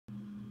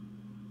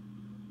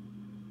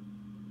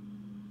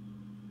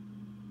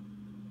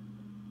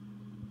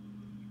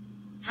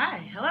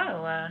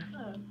Hello.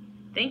 Oh,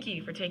 Thank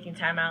you for taking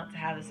time out to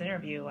have this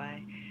interview.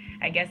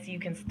 I guess you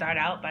can start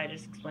out by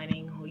just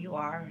explaining who you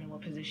are and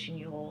what position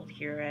you hold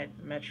here at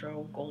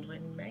Metro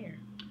Goldwyn Mayer.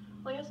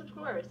 well, yes, of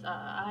course.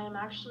 I am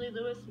actually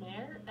Louis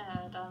Meyer,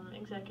 and I'm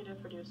executive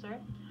producer.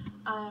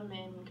 I'm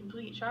in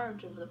complete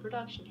charge of the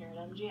production here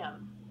at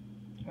MGM.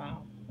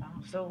 Wow. Wow.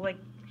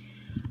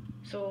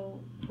 So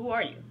who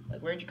are you?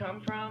 Like, where'd you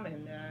come from,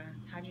 and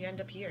how'd you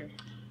end up here?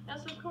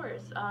 Yes, of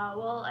course.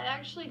 Well, I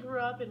actually grew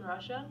up in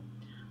Russia.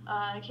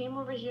 I came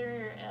over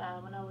here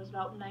when I was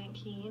about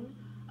 19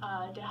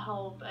 to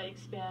help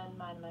expand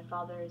my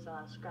father's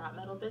scrap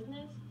metal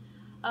business.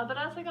 But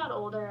as I got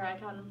older, I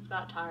kind of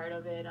got tired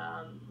of it,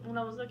 and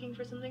I was looking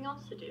for something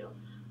else to do.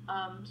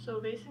 So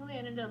basically, I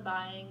ended up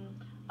buying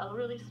a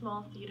really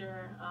small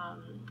theater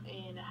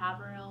in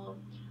Haverhill,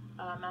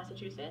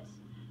 Massachusetts.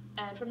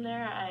 And from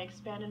there, I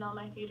expanded all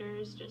my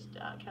theaters, just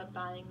kept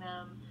buying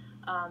them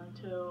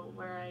to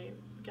where I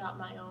got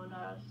my own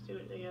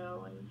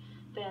studio, and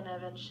then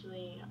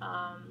eventually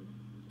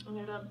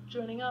ended up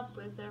joining up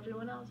with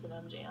everyone else at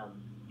MGM.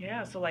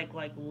 Yeah. So like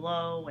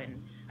Low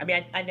and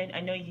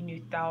I know you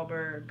knew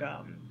Thalberg.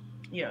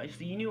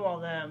 So you knew all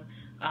them.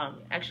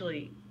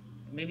 Actually,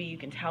 maybe you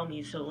can tell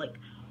me. So like,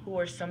 who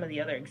are some of the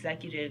other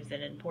executives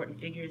and important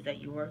figures that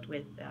you worked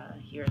with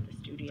here at the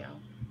studio?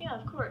 Yeah,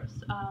 of course.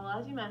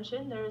 As you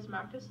mentioned, there's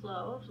Marcus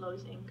Lowe of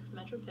Lowe's Inc. of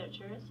Metro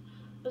Pictures.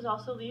 There's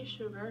also Lee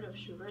Schubert of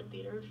Schubert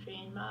Theater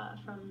fame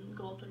from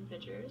Goldwyn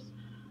Pictures.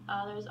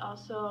 There's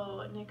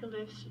also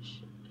Nicholas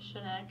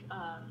Shanek,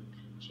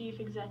 Chief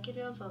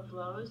Executive of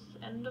Lowe's,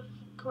 and of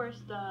course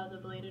the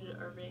belated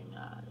Irving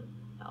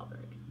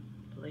Thalberg.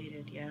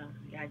 Belated, yeah,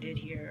 yeah, I did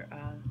hear.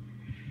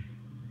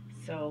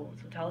 So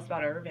tell us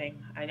about Irving.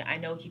 I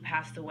know he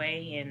passed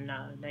away in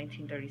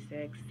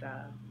 1936.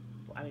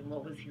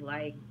 What was he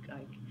like?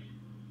 Like,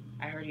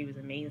 I heard he was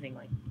amazing,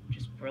 like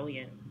just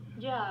brilliant.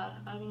 Yeah,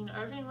 I mean,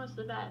 Irving was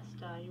the best.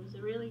 He was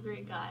a really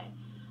great guy.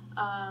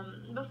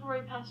 Before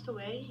he passed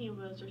away, he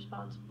was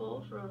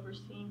responsible for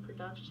overseeing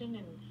production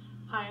and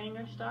hiring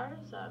our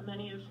stars,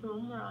 many of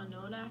whom were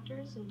unknown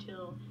actors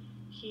until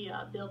he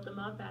built them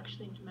up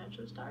actually into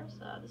Metro stars.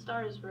 The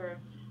stars were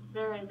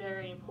very,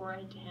 very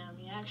important to him.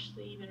 He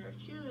actually even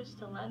refused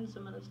to lend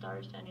some of the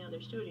stars to any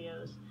other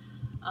studios.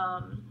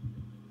 Um,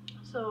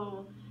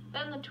 so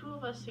then the two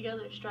of us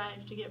together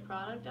strived to get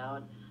product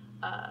out.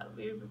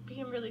 We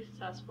became really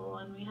successful,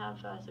 and we have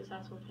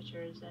successful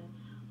pictures. And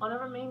one of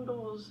our main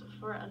goals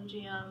for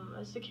MGM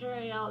was to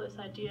carry out this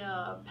idea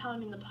of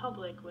pounding the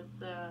public with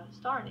the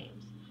star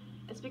names.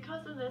 It's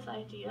because of this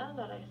idea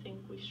that I think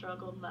we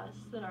struggled less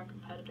than our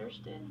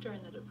competitors did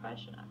during the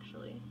Depression,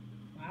 actually.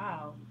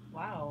 Wow,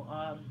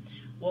 wow.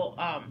 Well,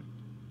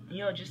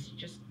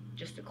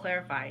 just to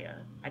clarify,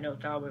 I know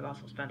Thalberg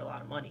also spent a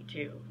lot of money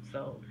too.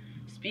 So,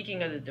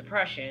 speaking of the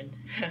Depression,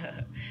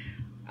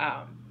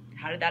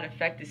 how did that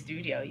affect the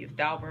studio? You have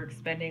Thalberg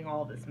spending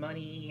all this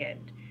money,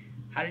 and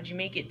how did you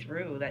make it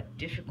through that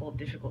difficult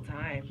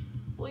time?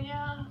 Well,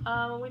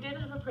 yeah, we did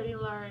have a pretty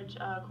large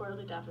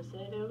quarterly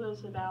deficit. It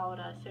was about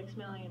 $6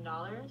 million.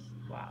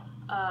 Wow.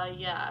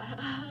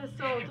 Yeah,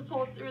 so to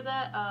pull through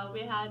that, we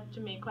had to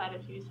make quite a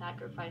few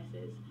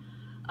sacrifices.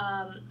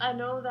 I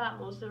know that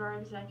most of our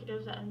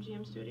executives at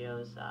MGM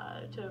Studios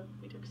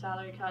we took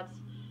salary cuts,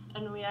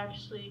 and we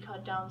actually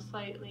cut down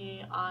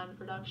slightly on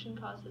production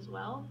costs as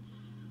well.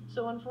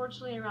 So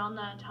unfortunately, around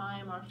that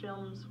time, our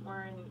films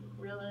weren't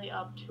really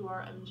up to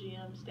our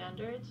MGM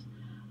standards,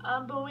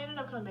 but we ended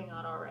up coming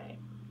out all right.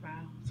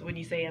 Wow. So when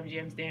you say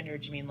MGM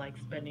standards, you mean like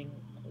spending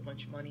a whole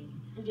bunch of money?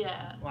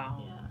 Yeah.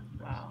 Wow.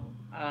 Yeah.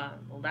 Wow.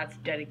 Well, that's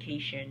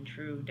dedication,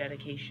 true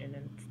dedication.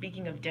 And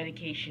speaking of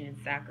dedication and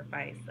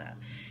sacrifice,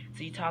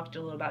 so you talked a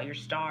little about your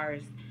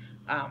stars.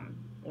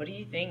 What do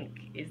you think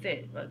is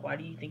it? Like, why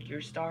do you think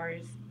your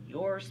stars,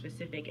 your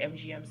specific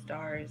MGM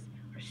stars,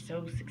 are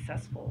so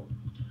successful?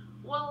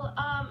 Well,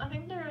 I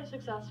think they're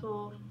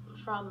successful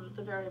from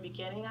the very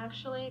beginning,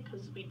 actually,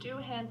 because we do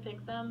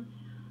handpick them,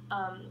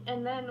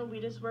 and then we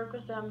just work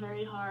with them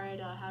very hard,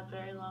 have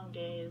very long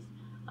days,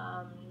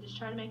 just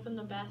try to make them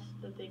the best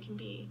that they can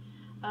be.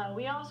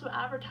 We also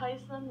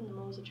advertise them in the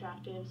most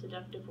attractive,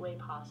 seductive way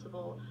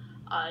possible,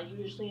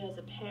 usually as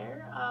a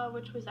pair,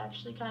 which was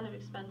actually kind of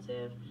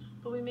expensive,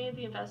 but we made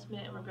the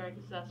investment and we're very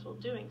successful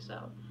doing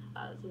so.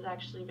 This is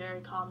actually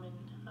very common.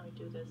 We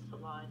do this a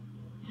lot.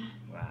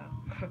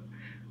 Wow.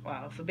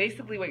 Wow. So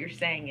basically, what you're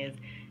saying is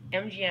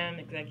MGM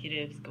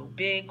executives go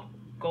big,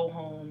 go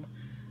home,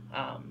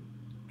 um,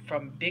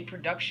 from big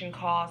production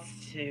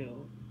costs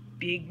to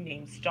big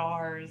name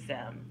stars,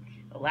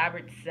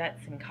 elaborate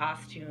sets and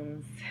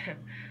costumes.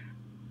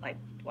 Like,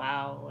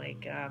 wow.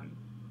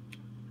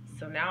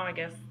 So now I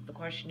guess the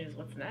question is,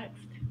 what's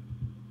next?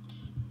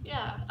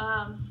 Yeah,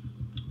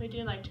 we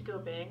do like to go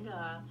big,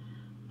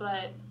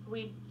 but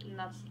and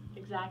that's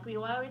exactly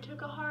why we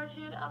took a hard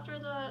hit after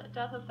the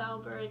death of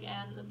Thalberg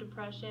and the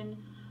Depression.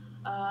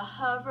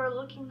 However,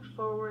 looking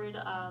forward,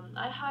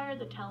 I hired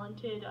the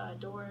talented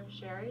Dor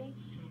Sherry,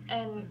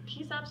 and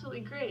he's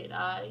absolutely great.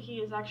 He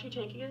is actually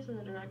taking us in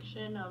the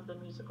direction of the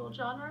musical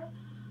genre.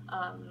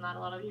 Not a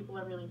lot of people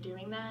are really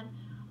doing that.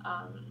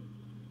 Um,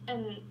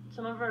 and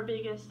some of our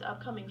biggest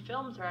upcoming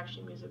films are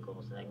actually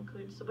musicals. That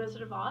includes The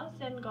Wizard of Oz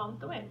and Gone with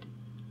the Wind.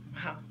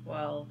 Wow.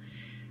 Well,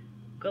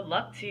 good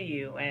luck to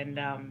you, and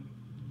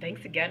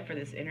thanks again for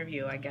this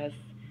interview.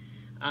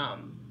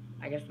 Um,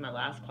 I guess my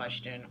last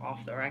question,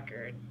 off the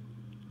record,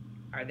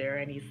 are there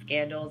any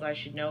scandals I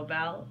should know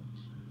about?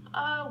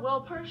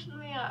 Well,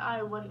 personally,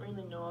 I wouldn't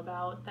really know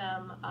about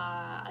them.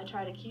 I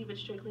try to keep it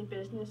strictly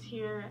business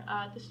here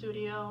at the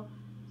studio,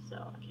 so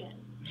I can't.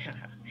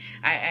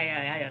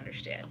 I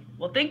understand.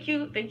 Well, thank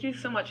you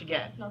so much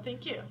again. No,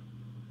 thank you.